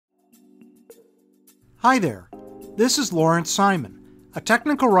Hi there, this is Lawrence Simon, a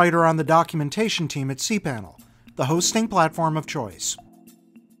technical writer on the documentation team at cPanel, the hosting platform of choice.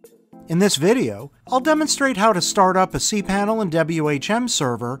 In this video, I'll demonstrate how to start up a cPanel and WHM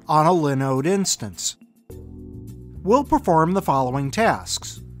server on a Linode instance. We'll perform the following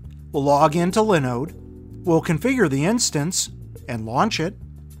tasks. We'll log into Linode, we'll configure the instance and launch it,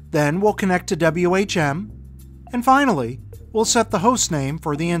 then we'll connect to WHM, and finally, we'll set the hostname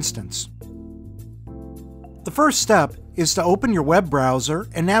for the instance. The first step is to open your web browser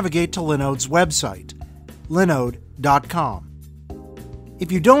and navigate to Linode's website, linode.com.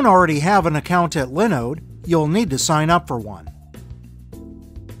 If you don't already have an account at Linode, you'll need to sign up for one.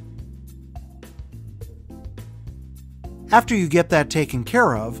 After you get that taken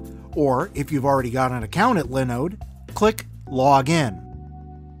care of, or if you've already got an account at Linode, click Login.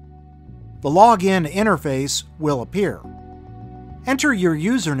 The login interface will appear. Enter your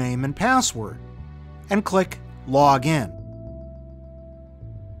username and password, and click Login.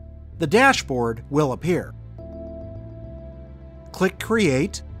 The dashboard will appear. Click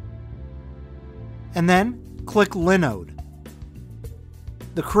Create, and then click Linode.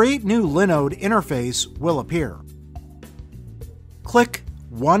 The Create New Linode interface will appear. Click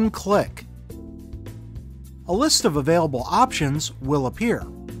One Click. A list of available options will appear.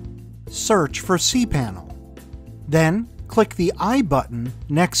 Search for cPanel. Then click the I button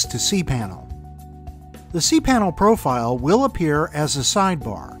next to cPanel. The cPanel profile will appear as a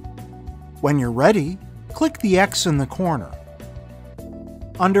sidebar. When you're ready, click the X in the corner.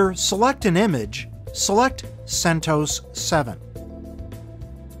 Under Select an Image, select CentOS 7.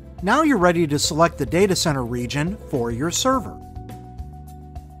 Now you're ready to select the data center region for your server.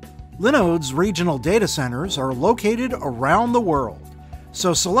 Linode's regional data centers are located around the world,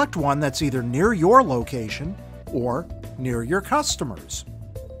 so select one that's either near your location or near your customers.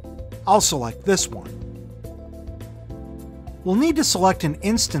 I'll select this one. We'll need to select an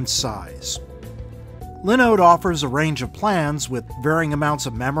instance size. Linode offers a range of plans with varying amounts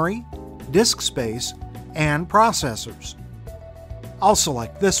of memory, disk space, and processors. I'll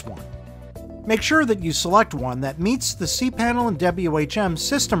select this one. Make sure that you select one that meets the cPanel and WHM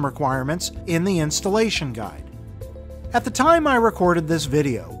system requirements in the installation guide. At the time I recorded this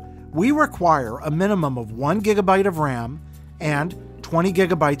video, we require a minimum of 1 GB of RAM and 20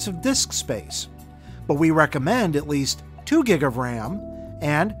 GB of disk space, but we recommend at least 2 GB of RAM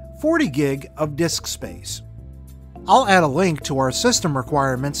and 40 GB of disk space. I'll add a link to our system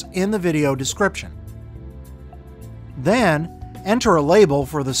requirements in the video description. Then, enter a label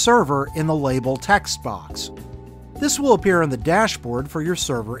for the server in the label text box. This will appear in the dashboard for your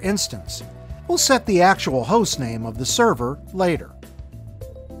server instance. We'll set the actual hostname of the server later.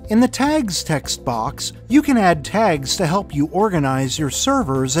 In the tags text box, you can add tags to help you organize your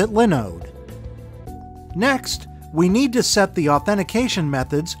servers at Linode. Next, we need to set the authentication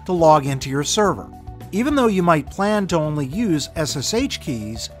methods to log into your server. Even though you might plan to only use SSH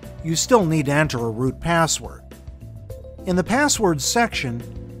keys, you still need to enter a root password. In the Passwords section,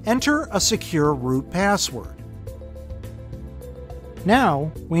 enter a secure root password.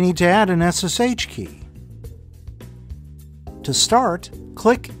 Now, we need to add an SSH key. To start,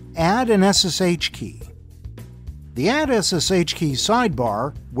 click Add an SSH key. The Add SSH key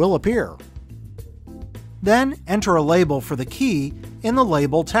sidebar will appear. Then enter a label for the key in the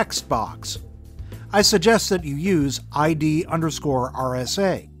label text box. I suggest that you use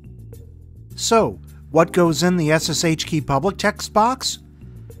ID_RSA. So, what goes in the SSH key public text box?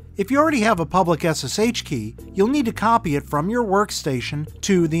 If you already have a public SSH key, you'll need to copy it from your workstation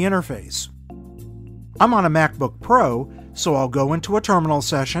to the interface. I'm on a MacBook Pro, so I'll go into a terminal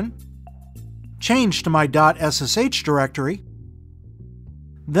session, change to my .ssh directory,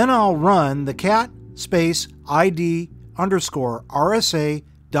 then I'll run the cat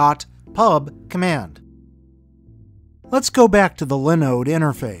ID_RSA.pub command. Let's go back to the Linode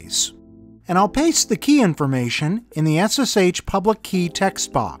interface, and I'll paste the key information in the SSH public key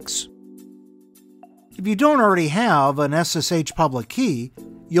text box. If you don't already have an SSH public key,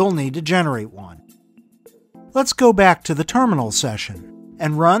 you'll need to generate one. Let's go back to the terminal session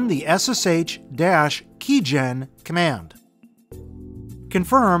and run the ssh-keygen command.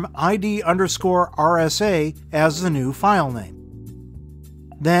 Confirm ID_RSA as the new file name.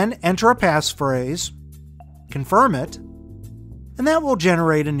 Then enter a passphrase, confirm it, and that will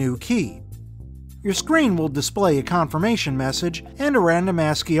generate a new key. Your screen will display a confirmation message and a random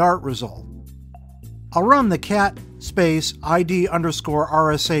ASCII art result. I'll run the cat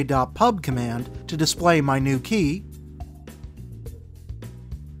ID_RSA.pub command to display my new key,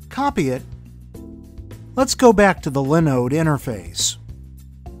 copy it. Let's go back to the Linode interface.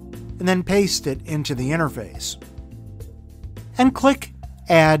 and then paste it into the interface. And click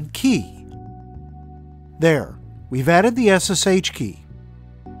Add Key. There, we've added the SSH key.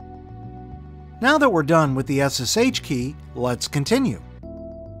 Now that we're done with the SSH key, let's continue.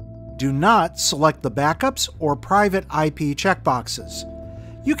 Do not select the backups or private IP checkboxes.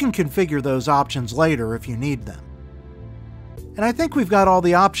 You can configure those options later if you need them. And I think we've got all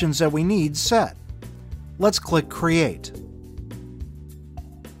the options that we need set. Let's click Create.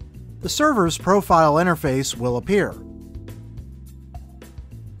 The server's profile interface will appear.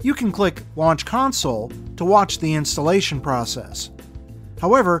 You can click Launch Console to watch the installation process.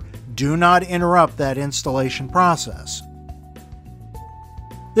 However, do not interrupt that installation process.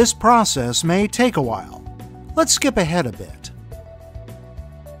 This process may take a while. Let's skip ahead a bit.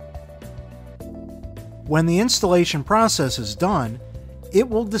 When the installation process is done, it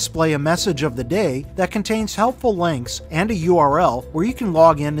will display a message of the day that contains helpful links and a URL where you can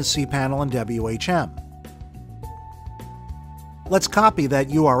log in to cPanel and WHM. Let's copy that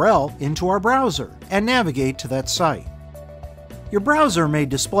URL into our browser and navigate to that site. Your browser may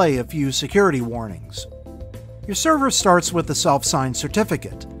display a few security warnings. Your server starts with a self-signed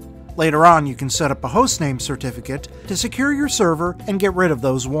certificate. Later on, you can set up a hostname certificate to secure your server and get rid of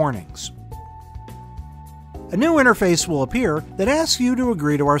those warnings. A new interface will appear that asks you to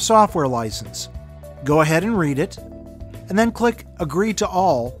agree to our software license. Go ahead and read it, and then click Agree to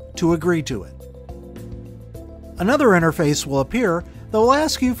All to agree to it. Another interface will appear that will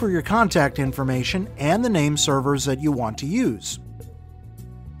ask you for your contact information and the name servers that you want to use.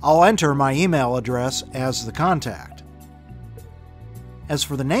 I'll enter my email address as the contact. As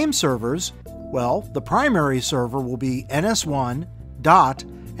for the name servers, well, the primary server will be ns1, dot,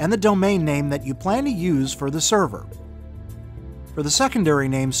 and the domain name that you plan to use for the server. For the secondary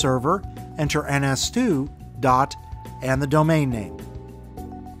name server, enter ns2, dot, and the domain name.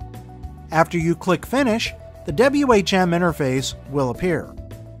 After you click Finish, the WHM interface will appear.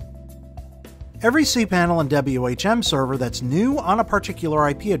 Every cPanel and WHM server that's new on a particular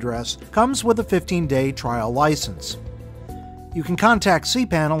IP address comes with a 15-day trial license. You can contact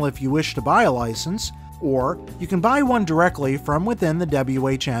cPanel if you wish to buy a license, or you can buy one directly from within the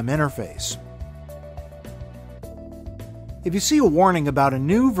WHM interface. If you see a warning about a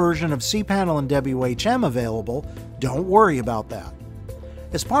new version of cPanel and WHM available, don't worry about that.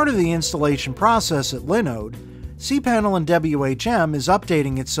 As part of the installation process at Linode, cPanel and WHM is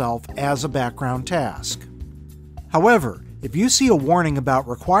updating itself as a background task. However, if you see a warning about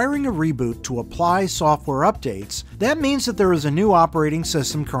requiring a reboot to apply software updates, that means that there is a new operating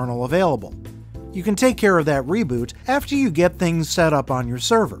system kernel available. You can take care of that reboot after you get things set up on your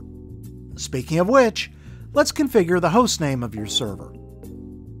server. Speaking of which, let's configure the hostname of your server.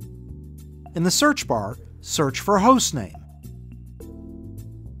 In the search bar, search for hostname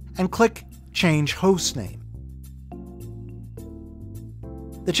and click Change Hostname.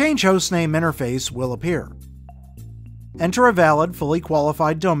 The Change Hostname interface will appear. Enter a valid, fully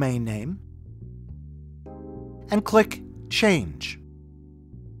qualified domain name and click Change.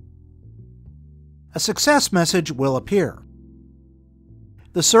 A success message will appear.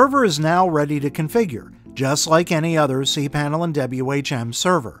 The server is now ready to configure, just like any other cPanel and WHM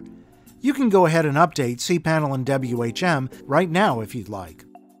server. You can go ahead and update cPanel and WHM right now if you'd like.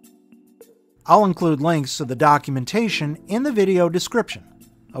 I'll include links to the documentation in the video description,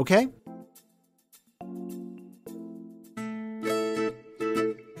 okay?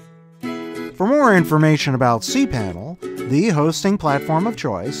 For more information about cPanel, the hosting platform of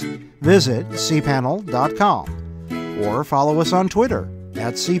choice, visit cPanel.com or follow us on Twitter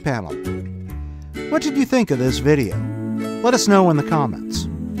 @cPanel. What did you think of this video? Let us know in the comments.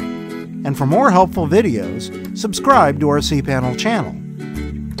 And for more helpful videos, subscribe to our cPanel channel.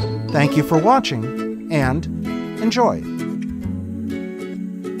 Thank you for watching, and enjoy!